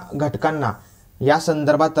ज्या घटकांना या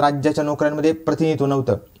संदर्भात राज्याच्या नोकऱ्यांमध्ये प्रतिनिधित्व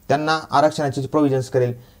नव्हतं त्यांना आरक्षणाचे प्रोव्हिजन्स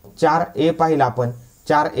करेल. 4A पाहिला आपण.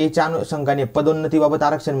 4A अनुषंगाने पदोन्नतीबाबत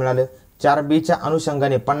आरक्षण मिळालं. 4B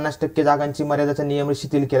अनुषंगाने 50% जागांची मर्यादाचा नियम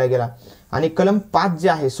शिथिल केला गेला. आणि कलम 5 जे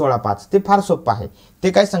आहे 16(5) ते फार सोपं आहे.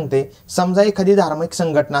 ते काय सांगते? समजा एखादी धार्मिक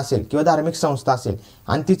संघटना असेल किंवा धार्मिक संस्था असेल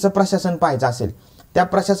आणि तिचं प्रशासन पाहायचं असेल, त्या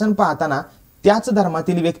प्रशासन पाहताना त्याच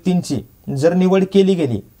धर्मातील व्यक्तींची जर निवड केली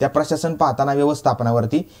गेली त्या प्रशासन पाहताना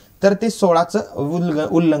व्यवस्थापनावरती तर ते 16चं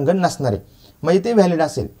उल्लंघन नसणारे, म्हणजे ते व्हॅलिड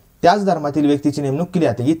असेल. त्याच धर्मातील व्यक्तीची नेमणूक केली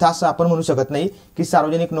जाते. इथं असं आपण म्हणू शकत नाही की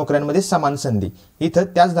सार्वजनिक नोकऱ्यांमध्ये समान संधी. इथं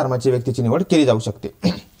त्याच धर्माची व्यक्तीची निवड केली जाऊ शकते.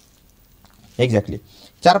 एक्झॅक्टली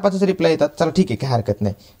 4-5 रिप्लाय येतात. चला ठीक आहे, काही हरकत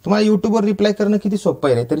नाही. तुम्हाला युट्यूबवर रिप्लाय करणं किती सोपं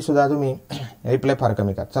आहे तरी सुद्धा तुम्ही रिप्लाय फार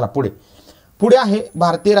कमी करा. चला पुढे आहे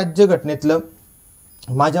भारतीय राज्यघटनेतलं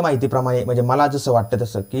माझ्या माहितीप्रमाणे, म्हणजे मला जसं वाटतं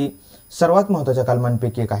तसं, की सर्वात महत्त्वाच्या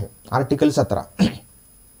कलमांपैकी एक आहे आर्टिकल 17.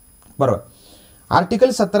 बरोबर. आर्टिकल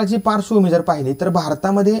 17ची पार्श्वभूमी जर पाहिली तर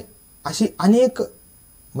भारतामध्ये अशी अनेक,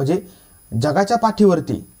 म्हणजे जगाच्या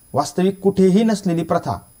पाठीवरती वास्तविक कुठेही नसलेली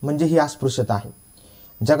प्रथा म्हणजे ही अस्पृश्यता आहे.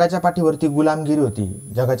 जगाच्या पाठीवरती गुलामगिरी होती,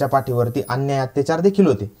 जगाच्या पाठीवरती अन्याय अत्याचार देखील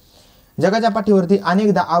होते, जगाच्या पाठीवरती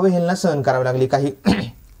अनेकदा अवहेलना सहन करावी लागली काही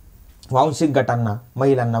वांशिक गटांना,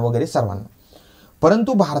 महिलांना वगैरे सर्वांना.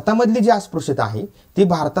 परंतु भारतामधली जी अस्पृश्यता आहे ती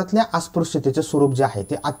भारतातल्या अस्पृश्यतेचं स्वरूप जे आहे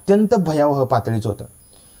ते अत्यंत भयावह पातळीचं होतं.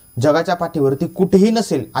 जगाच्या पाठीवरती कुठेही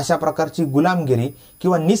नसेल अशा प्रकारची गुलामगिरी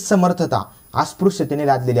किंवा निसमर्थता अस्पृश्यतेने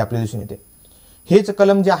लादलेली आपल्याला दिसून येते. हेच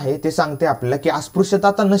कलम जे आहे ते सांगते आपल्याला की अस्पृश्यता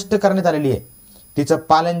आता नष्ट करण्यात आलेली आहे, तिचं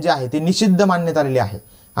पालन जे आहे ते निषिद्ध मानण्यात आलेले आहे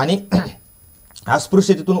आणि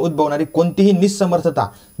अस्पृश्यतेतून उद्भवणारी कोणतीही निसमर्थता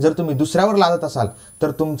जर तुम्ही दुसऱ्यावर लादत असाल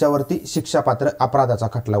तर तुमच्यावरती शिक्षापात्र अपराधाचा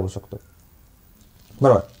खटला होऊ शकतो.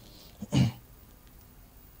 बरोबर.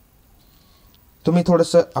 तुम्ही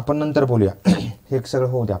थोडंसं आपण नंतर बोलूया, हे सगळं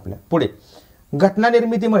होऊ द्या आपल्या. पुढे घटना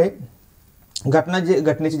निर्मितीमुळे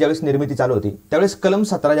घटनेची ज्यावेळेस निर्मिती चालू होती त्यावेळेस कलम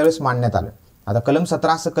 17 ज्यावेळेस मांडण्यात आलं. आता कलम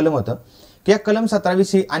 17 असं कलम होतं की या कलम 17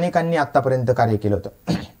 विषयी अनेकांनी आतापर्यंत कार्य केलं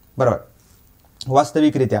होतं. बरोबर.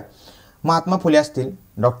 वास्तविकरित्या महात्मा फुले असतील,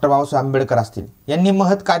 डॉक्टर बाबासाहेब आंबेडकर असतील यांनी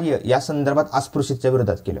महत् कार्य या संदर्भात अस्पृश्यतेच्या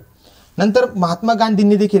विरोधात केलं. नंतर महात्मा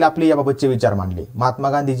गांधींनी देखील आपले याबाबतचे विचार मांडले. महात्मा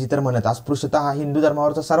गांधीजी तर म्हणत अस्पृश्यता हा हिंदू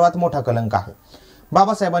धर्मावरचा सर्वात मोठा कलंक आहे.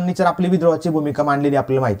 बाबासाहेबांनी तर आपली विद्रोहाची भूमिका मांडलेली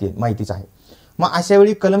आपल्याला माहितीच आहे. मग अशा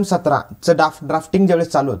वेळी कलम 17चं ड्राफ्टिंग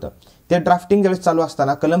ज्यावेळेस चालू होतं, ते ड्राफ्टिंग ज्यावेळेस चालू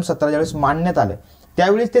असताना कलम 17 ज्यावेळेस मांडण्यात आलं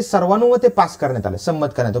त्यावेळेस ते सर्वानुमते पास करण्यात आलं, संमत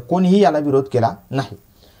करण्यात आलं, कोणीही याला विरोध केला नाही.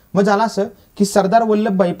 मग झालं असं की सरदार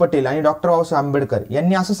वल्लभभाई पटेल आणि डॉक्टर बाबासाहेब आंबेडकर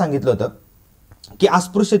यांनी असं सांगितलं होतं की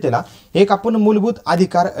अस्पृश्यतेला एक आपण मूलभूत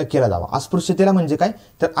अधिकार केला जावा. अस्पृश्यतेला म्हणजे काय,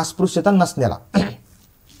 तर अस्पृश्यता नसण्याला,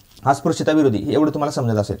 अस्पृश्यता विरोधी, एवढं तुम्हाला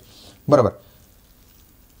समजत असेल बरोबर.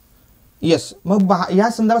 यस, मग या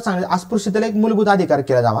संदर्भात सांगितलं अस्पृश्यतेला एक मूलभूत अधिकार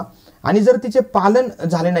केला जावा आणि जर तिचे पालन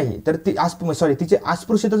झाले नाही तर तिचे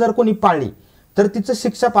अस्पृश्यता जर कोणी पाळली तर तिचं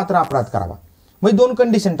शिक्षापात्र अपराध करावा. मग दोन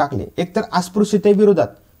कंडिशन टाकले, एक तर अस्पृश्यतेविरोधात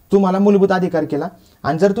तुम्हाला मूलभूत अधिकार केला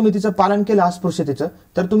आणि जर तुम्ही तिचं पालन केलं अस्पृश्यतेचं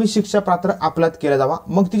तर तुम्ही शिक्षापात्र अपराध केला जावा,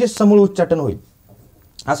 मग तिचे समूळ उच्चाटन होईल,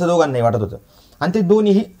 असं दोघांनाही वाटत होतं आणि ते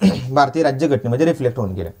दोन्ही भारतीय राज्यघटनेमध्ये रिफ्लेक्ट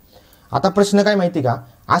होऊन गेले. आता प्रश्न काय माहिती का,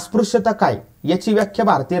 अस्पृश्यता काय याची व्याख्या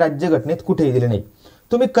भारतीय राज्यघटनेत कुठेही दिली नाही.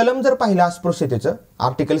 तुम्ही कलम जर पाहिला अस्पृश्यतेचं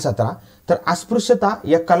आर्टिकल 17 तर अस्पृश्यता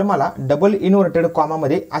या कलमाला डबल इन्व्हर्टेड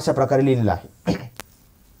कॉमामध्ये अशा प्रकारे लिहिलेलं आहे.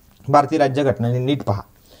 भारतीय राज्यघटनेने नीट पहा,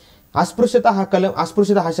 अस्पृश्यता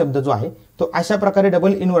हा शब्द जो आहे तो अशा प्रकारे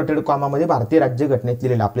डबल इन्व्हर्टेड कॉमामध्ये भारतीय राज्यघटनेत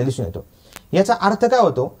लिहिलेला आपल्याला दिसून येतो. याचा अर्थ काय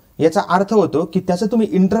होतो, याचा अर्थ होतो की त्याचं तुम्ही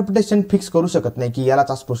इंटरप्रिटेशन फिक्स करू शकत नाही की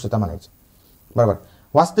यालाच अस्पृश्यता म्हणायचं बरोबर.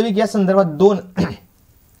 वास्तविक या संदर्भात दोन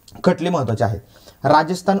खटले महत्वाचे आहेत.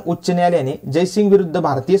 राजस्थान उच्च न्यायालयाने जयसिंग विरुद्ध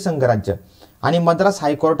भारतीय संघराज्य आणि मद्रास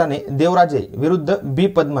हायकोर्टाने देवराजे विरुद्ध बी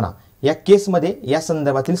पद्मना या केसमध्ये या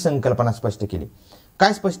संदर्भातील संकल्पना स्पष्ट केली.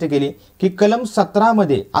 काय स्पष्ट केली की कलम 17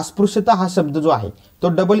 मध्ये अस्पृश्यता हा शब्द जो आहे तो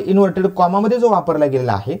डबल इन्व्हर्टेड कॉमामध्ये जो वापरला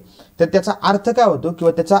गेलेला आहे तर त्याचा अर्थ काय होतो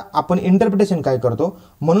किंवा त्याचा आपण इंटरप्रिटेशन काय करतो,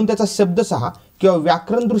 म्हणून त्याचा शब्दशः किंवा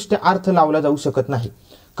व्याकरणदृष्ट्या अर्थ लावला जाऊ शकत नाही.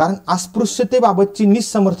 कारण अस्पृश्यतेबाबतची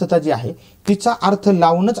निसमर्थता जी आहे तिचा अर्थ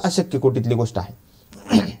लावणंच अशक्य कोटीतली गोष्ट आहे.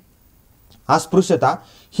 अस्पृश्यता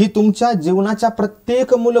ही तुमच्या जीवनाच्या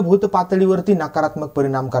प्रत्येक मूलभूत पातळीवरती नकारात्मक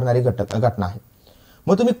परिणाम करणारी घटना आहे.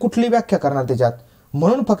 मग तुम्ही कुठली व्याख्या करणार त्याच्यात,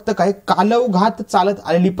 म्हणून फक्त काय कालौघात चालत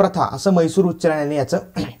आलेली प्रथा असं म्हैसूर उच्च न्यायालयाने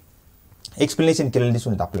याचं एक्सप्लेनेशन केलेलं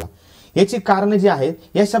दिसून येतं आपल्याला. याची कारण जी आहेत,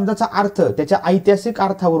 या शब्दाचा अर्थ त्याच्या ऐतिहासिक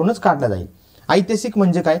अर्थावरूनच काढला जाईल. ऐतिहासिक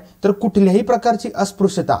म्हणजे काय, तर कुठल्याही प्रकारची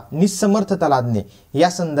अस्पृश्यता निसमर्थता लादणे या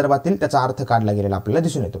संदर्भातील त्याचा अर्थ काढला गेलेला आपल्याला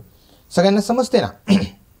दिसून येतो. सगळ्यांना समजते ना.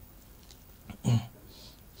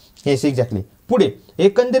 Yes exactly. पुढे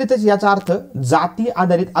एकंदरीतच याचा अर्थ जाती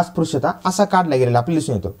आधारित अस्पृश्यता असा काढला गेलेला आपल्याला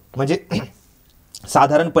दिसून येतो. म्हणजे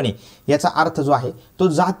साधारणपणे याचा अर्थ जो आहे तो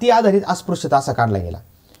जाती आधारित अस्पृश्यता असा काढला गेला.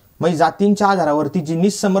 म्हणजे जातींच्या आधारावरती जी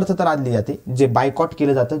निसमर्थता लादली जाते, जे बायकॉट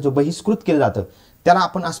केलं जातं, जो बहिष्कृत केलं जातं, त्याला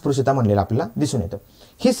आपण अस्पृश्यता म्हणलेलं आपल्याला दिसून येतं.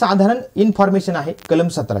 ही साधारण इन्फॉर्मेशन आहे कलम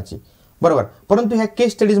 17ची बरोबर. परंतु ह्या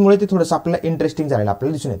केस स्टडीजमुळे ते थोडंसं आपल्याला इंटरेस्टिंग झालेलं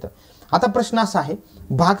आपल्याला दिसून येतं. आता प्रश्न असा आहे,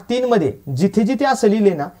 भाग 3 मध्ये जिथे जिथे असं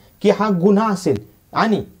लिहिले ना की हा गुन्हा असेल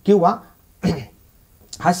आणि किंवा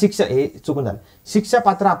हा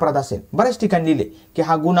शिक्षापात्र अपराध असेल, बऱ्याच ठिकाणी लिहिले की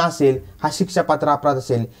हा गुन्हा असेल, हा शिक्षापात्र अपराध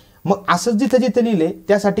असेल, मग असं जिथे जिथे लिहिले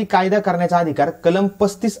त्यासाठी कायदा करण्याचा अधिकार कलम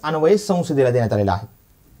 35 अन्वये संसदेला देण्यात आलेला आहे.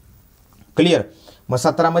 क्लिअर. मग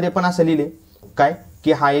 17 मध्ये पण असं लिहिले काय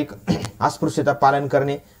की हा एक अस्पृश्यता पालन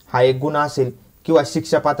करणे हा एक गुन्हा असेल किंवा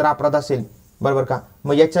शिक्षापात्र अपराध असेल बरोबर का.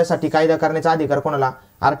 मग याच्यासाठी कायदा करण्याचा अधिकार कोणाला,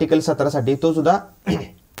 आर्टिकल 17 साठी, तो सुद्धा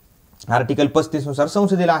आर्टिकल 35 नुसार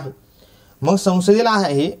संसदेला आहे. मग संसदेला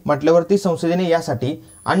आहे म्हटल्यावरती संसदेने यासाठी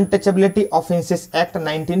अनटचेबिलिटी ऑफेन्सेस ऍक्ट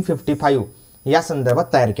 1955 या संदर्भात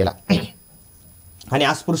तयार केला आणि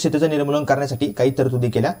अस्पृश्यतेचं निर्मूलन करण्यासाठी काही तरतुदी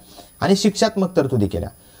केल्या आणि शिक्षात्मक तरतुदी केल्या.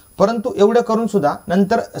 परंतु एवढं करून सुद्धा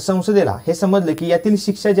नंतर संसदेला हे समजलं की यातील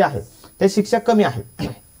शिक्षा ज्या आहेत त्या शिक्षा कमी आहेत.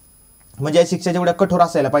 म्हणजे या शिक्षा जेवढ्या कठोर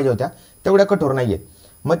असायला पाहिजे होत्या तेवढ्या कठोर नाहीयेत.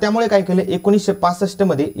 मग त्यामुळे काय केलं, 1965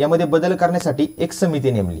 मध्ये यामध्ये बदल करण्यासाठी एक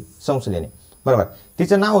समिती नेमली संसदेने बरोबर.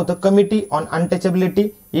 तिचं नाव होतं committee on untouchability,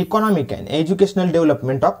 economic and educational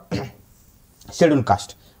development of schedule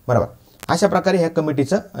caste बरोबर. अशा प्रकारे ह्या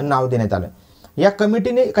कमिटीचं नाव देण्यात आलं. या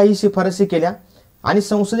कमिटीने काही शिफारसी केल्या आणि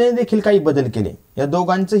संसदेने देखील काही बदल केले. या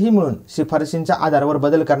दोघांचंही मिळून शिफारसींच्या आधारावर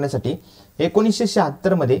बदल करण्यासाठी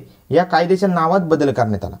 1976 मध्ये या कायद्याच्या नावात बदल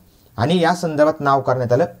करण्यात आला आणि या संदर्भात नाव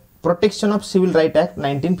करण्यात आलं protection of civil right act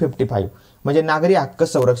 1955, म्हणजे नागरी हक्क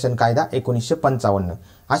संरक्षण कायदा 1955.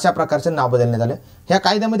 अशा प्रकारचं नाव बदलण्यात आलं. ह्या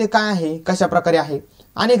कायद्यामध्ये काय आहे, कशा प्रकारे आहे,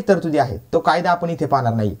 अनेक तरतुदी आहेत. तो कायदा आपण इथे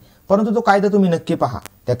पाहणार नाही, परंतु तो कायदा तुम्ही नक्की पहा.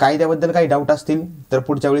 त्या कायद्याबद्दल काही डाऊट असतील तर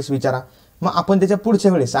पुढच्या वेळेस विचारा. मग आपण त्याच्या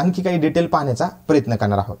पुढच्या वेळेस आणखी काही डिटेल पाहण्याचा प्रयत्न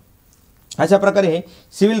करणार आहोत. अशा प्रकारे हे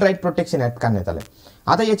सिव्हिल राईट प्रोटेक्शन ऍक्ट करण्यात आलं.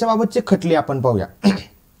 आता याच्याबाबतचे खटले आपण पाहूया.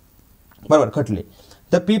 बरोबर खटले.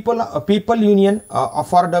 The people union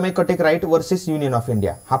for democratic right versus union of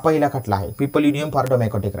India हा पहिला खटला आहे. People union for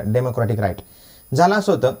democratic right. झालं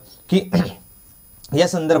असं होतं की या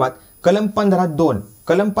संदर्भात कलम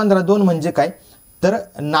 15(2) म्हणजे काय तर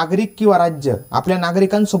नागरिक किंवा राज्य आपल्या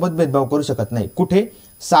नागरिकांसोबत भेदभाव करू शकत नाही. कुठे?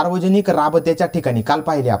 सार्वजनिक राबत्याच्या ठिकाणी. काल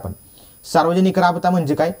पाहिले आपण सार्वजनिक राबता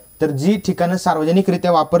म्हणजे काय तर जी ठिकाणं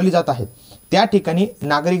सार्वजनिकरित्या वापरली जात आहेत त्या ठिकाणी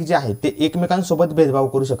नागरिक जे आहेत ते एकमेकांसोबत भेदभाव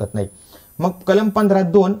करू शकत नाही. मग कलम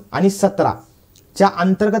 15(2) आणि 17 च्या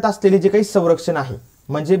अंतर्गत असलेले जे काही संरक्षण आहे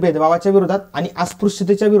म्हणजे भेदभावाच्या विरोधात आणि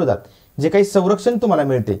अस्पृश्यतेच्या विरोधात जे काही संरक्षण तुम्हाला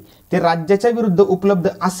मिळते ते राज्याच्या विरुद्ध उपलब्ध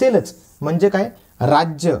असेलच. म्हणजे काय?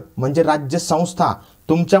 राज्य म्हणजे राज्य संस्था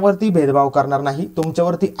तुमच्यावरती भेदभाव करणार नाही,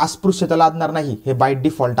 तुमच्यावरती अस्पृश्यता लादणार नाही, हे बाय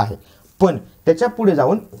डिफॉल्ट आहे. पण त्याच्या पुढे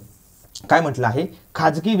जाऊन काय म्हटलं आहे,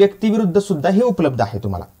 खाजगी व्यक्तीविरुद्ध सुद्धा हे उपलब्ध आहे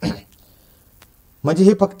तुम्हाला. म्हणजे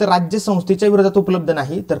हे फक्त राज्य संस्थेच्या विरोधात उपलब्ध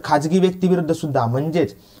नाही तर खाजगी व्यक्तीविरुद्ध सुद्धा.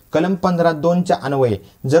 म्हणजेच कलम 15(2) च्या अन्वये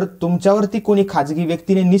जर तुमच्यावरती कोणी खाजगी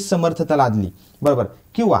व्यक्तीने निसमर्थता लादली बरोबर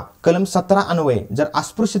किंवा कलम 17 अन्वये जर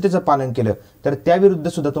अस्पृश्यतेचं पालन केलं तर त्याविरुद्ध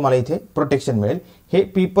सुद्धा तुम्हाला इथे प्रोटेक्शन मिळेल. हे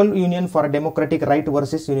people union for democratic right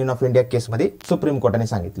versus union of India केसमध्ये सुप्रीम कोर्टाने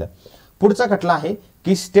सांगितलं. पुढचा खटला आहे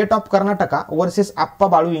की स्टेट ऑफ कर्नाटका वर्सेस आप्पा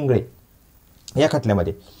बाळू इंगळे. या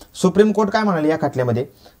खटल्यामध्ये सुप्रीम कोर्ट काय म्हणाले या खटल्यामध्ये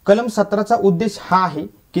कलम 17चा उद्देश हा आहे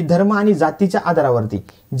की धर्म आणि जातीच्या आधारावरती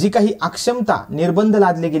जी काही अक्षमता निर्बंध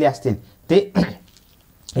लादले गेले असतील ते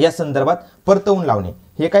या संदर्भात परतवून लावणे.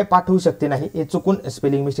 हे काय पाठवू शकते नाही, हे चुकून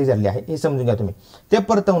स्पेलिंग मिस्टेक झाली आहे हे समजून घ्या तुम्ही. ते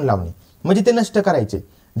परतवून लावणे म्हणजे ते नष्ट करायचे.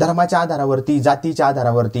 धर्माच्या आधारावरती जातीच्या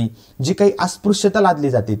आधारावरती जी काही अस्पृश्यता लादली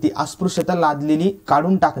जाते ती अस्पृश्यता लादलेली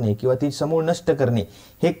काढून टाकणे किंवा ती समूळ नष्ट करणे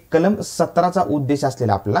हे कलम 17चा उद्देश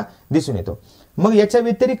असलेला आपल्याला दिसून येतो. मग याच्या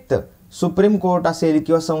व्यतिरिक्त सुप्रीम कोर्ट असेल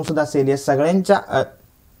किंवा संसद असेल या सगळ्यांच्या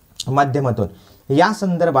माध्यमातून या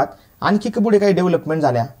संदर्भात आणखी पुढे काही डेव्हलपमेंट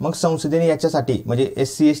झाल्या. मग संसदेने याच्यासाठी म्हणजे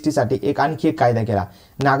SC/ST साठी आणखी एक कायदा केला.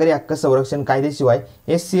 नागरी हक्क संरक्षण कायद्याशिवाय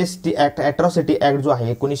SC/ST ऍक्ट अॅट्रॉसिटी ऍक्ट जो आहे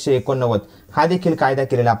 1989 हा देखील कायदा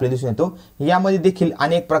केलेला आपल्याला दिसून येतो. यामध्ये देखील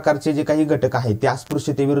अनेक प्रकारचे जे काही घटक आहेत त्या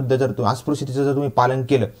अस्पृश्यतेविरुद्ध अस्पृश्यतेचं जर तुम्ही पालन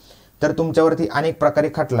केलं तर तुमच्यावरती अनेक प्रकारे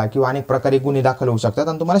खटला किंवा अनेक प्रकारे गुन्हे दाखल होऊ शकतात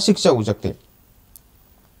आणि तुम्हाला शिक्षा होऊ शकते.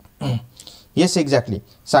 येस एक्झॅक्टली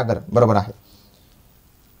सागर बरोबर आहे.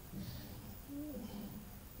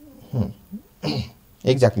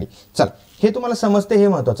 एक्झॅक्टली. चल हे तुम्हाला समजते हे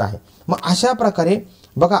महत्वाचं आहे. मग अशा प्रकारे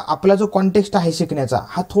बघा आपला जो कॉन्टेक्स्ट आहे शिकण्याचा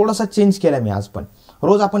हा थोडासा चेंज केला मी आज. पण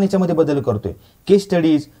रोज आपण याच्यामध्ये बदल करतोय. केस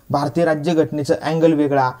स्टडीज, भारतीय राज्यघटनेचं अँगल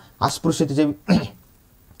वेगळा, अस्पृश्यतेच्या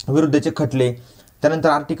विरुद्धचे खटले, त्यानंतर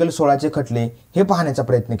आर्टिकल 16चे खटले हे पाहण्याचा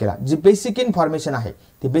प्रयत्न केला. जी बेसिक इन्फॉर्मेशन आहे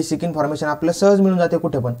ती बेसिक इन्फॉर्मेशन आपल्याला सहज मिळून जाते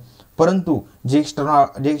कुठे पण. परंतु जे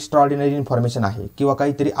एक्स्ट्राऑर्डिनरी इन्फॉर्मेशन आहे किंवा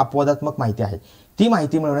काहीतरी अपवादात्मक माहिती आहे ती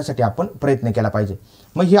माहिती मिळवण्यासाठी आपण प्रयत्न केला पाहिजे.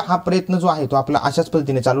 मग हा प्रयत्न जो आहे तो आपला अशाच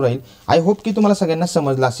पद्धतीने चालू राहील. आय होप की तुम्हाला सगळ्यांना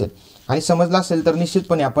समजला असेल आणि समजला असेल तर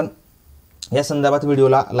निश्चितपणे आपण या संदर्भात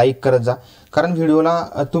व्हिडिओला लाईक करत जा. कारण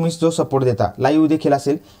व्हिडिओला तुम्ही जो सपोर्ट देता लाईव्ह देखील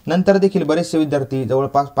असेल नंतर देखील बरेचसे विद्यार्थी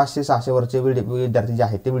जवळपास 500-600 वरचे विद्यार्थी जे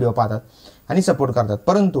आहेत ते व्हिडिओ पाहतात आणि सपोर्ट करतात.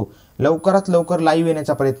 परंतु लवकरात लवकर लाईव्ह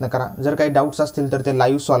येण्याचा प्रयत्न करा. जर काही डाऊट्स असतील तर ते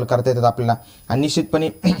लाईव्ह सॉल्व्ह करता येतात आपल्याला आणि निश्चितपणे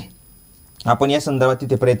आपण या संदर्भात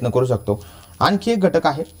तिथे प्रयत्न करू शकतो. आणखी एक घटक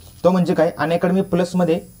आहे तो म्हणजे काय अनअकॅडमी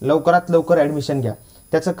प्लसमध्ये लवकरात लवकर ॲडमिशन घ्या.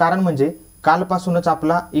 त्याचं कारण म्हणजे कालपासूनच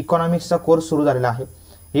आपला इकॉनॉमिक्सचा कोर्स सुरू झालेला आहे.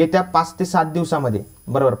 येत्या 5 ते 7 दिवसामध्ये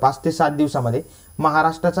बरोबर 5 ते 7 दिवसामध्ये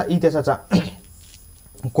महाराष्ट्राचा इतिहासाचा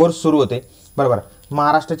कोर्स सुरू होते बरोबर.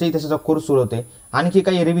 महाराष्ट्राच्या इतिहासाचा कोर्स सुरू होते. आणखी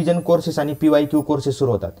काही रिव्हिजन कोर्सेस आणि PYQ कोर्सेस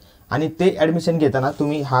सुरू होतात आणि ते ॲडमिशन घेताना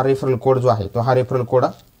तुम्ही हा रेफरल कोड जो आहे तो हा रेफरल कोड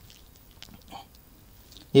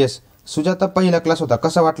येस सुजाता पहिला क्लास होता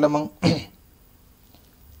कसा वाटला मग.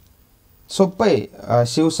 सोपं आहे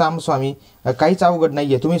शिवसाम स्वामी काहीच अवघड नाही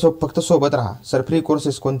आहे. तुम्ही फक्त सोबत राहा. सर फ्री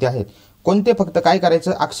कोर्सेस कोणते आहेत कोणते फक्त काय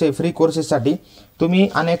करायचं अक्षय फ्री कोर्सेससाठी तुम्ही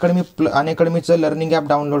अनअकॅडमीचं लर्निंग ॲप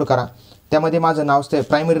डाउनलोड करा. त्यामध्ये माझं नाव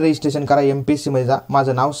प्रायमरी रजिस्ट्रेशन करा. MPSC मध्ये जा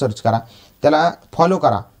माझं नाव सर्च करा त्याला फॉलो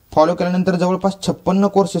करा. फॉलो केल्यानंतर जवळपास 56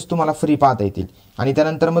 कोर्सेस तुम्हाला फ्री पाहता येतील आणि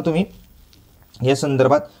त्यानंतर मग तुम्ही या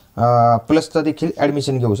संदर्भात प्लसचा देखील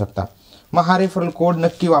ॲडमिशन घेऊ शकता. मग हा रेफरल कोड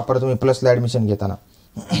नक्की वापरा तुम्ही प्लसला ॲडमिशन घेताना.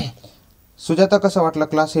 सुजाता कसा वाटला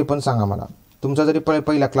क्लास हे पण सांगा मला. तुमचा जरी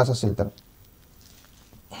पहिला क्लास असेल तर.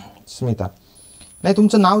 स्मिता नाही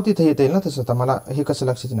तुमचं नाव तिथे येते ना तसं तर मला हे कसं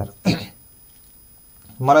लक्षात येणार.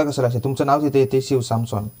 मला कसं लक्षात तुमचं नाव तिथे येते शिवसाम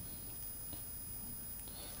स्वामी.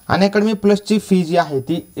 अनअकॅडमी प्लसची फी जी आहे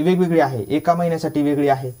ती वेगवेगळी आहे. 1 महिन्यासाठी वेगळी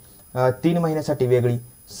आहे, 3 महिन्यासाठी वेगळी,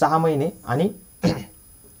 6 महिने आणि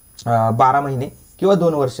 12 महिने किंवा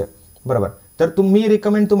 2 वर्ष बरोबर. तर मी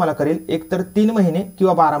रिकमेंड तुम्हाला करेल एक तर 3 महिने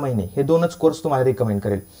किंवा 12 महिने हे दोनच कोर्स तुम्हाला रिकमेंड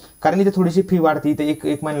करेल, कारण इथे थोडीशी फी वाढते. इथे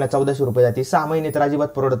एक महिन्याला 1400 रुपये जाते. 6 महिने तर अजिबात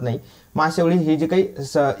परवडत नाही. मग अशा वेळी हे जे काही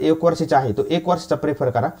 1 वर्षाचे आहे तो 1 वर्षाचा प्रेफर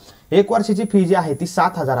करा. 1 वर्षाची फी जी आहे ती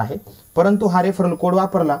 7000 आहे, परंतु हा रेफरल कोड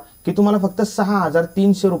वापरला की तुम्हाला फक्त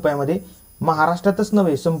 6300 रुपयामध्ये महाराष्ट्रातच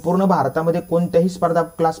नव्हे संपूर्ण भारतामध्ये कोणत्याही स्पर्धा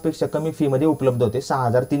क्लासपेक्षा कमी फी मध्ये उपलब्ध होते,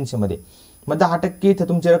 6300 मध्ये. मग 10% इथे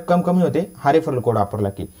तुमची रक्कम कमी होते हा रेफरल कोड वापरला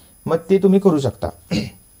की. मग ते तुम्ही करू शकता.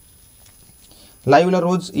 लाईव्हला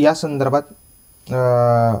रोज या संदर्भात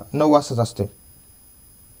 9 वाजताच असते.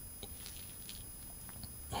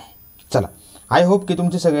 चला, आय होप की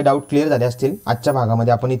तुमचे सगळे डाऊट क्लिअर झाले असतील. आजच्या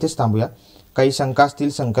भागामध्ये आपण इथेच थांबूया. काही शंका असतील,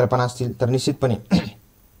 संकल्पना असतील तर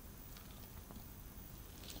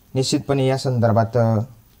निश्चितपणे या संदर्भात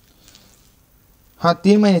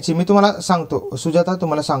 3 महिन्याची मी तुम्हाला सांगतो. सुजाता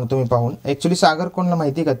तुम्हाला सांगतो मी पाहून. ॲक्च्युली सागर कोणाला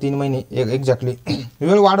माहिती का 3 महिने एक्झॅक्टली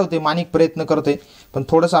वेळ वाढवते. माणिक प्रयत्न करतोय, पण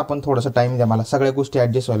थोडंसं टाईम द्या मला. सगळ्या गोष्टी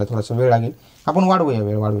ॲडजस्ट व्हायला थोडासा वेळ लागेल. आपण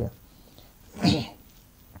वेळ वाढवूया.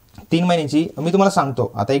 3 महिन्याची मी तुम्हाला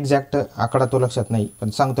सांगतो. आता एक्झॅक्ट आकडा तो लक्षात नाही, पण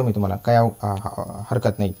सांगतो मी तुम्हाला, काय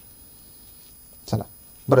हरकत नाही. चला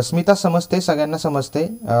बरं, स्मिता समजते, सगळ्यांना समजते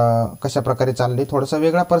कशा प्रकारे चालले. थोडासा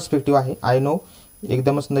वेगळा पर्स्पेक्टिव्ह आहे, आय नो.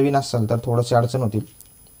 एकदमच नवीन असाल तर थोडीशी अडचण होतील.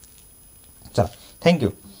 चला,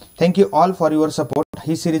 thank you all for your support.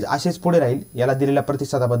 He series अशीच पुढे राहील. याला दिलेल्या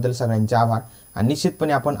प्रतिसादाबद्दल सगळ्यांचे आभार, आणि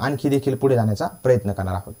निश्चितपणे आपण आणखी देखील पुढे जाण्याचा प्रयत्न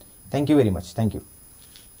करणार आहोत. Thank you very much. थँक्यू.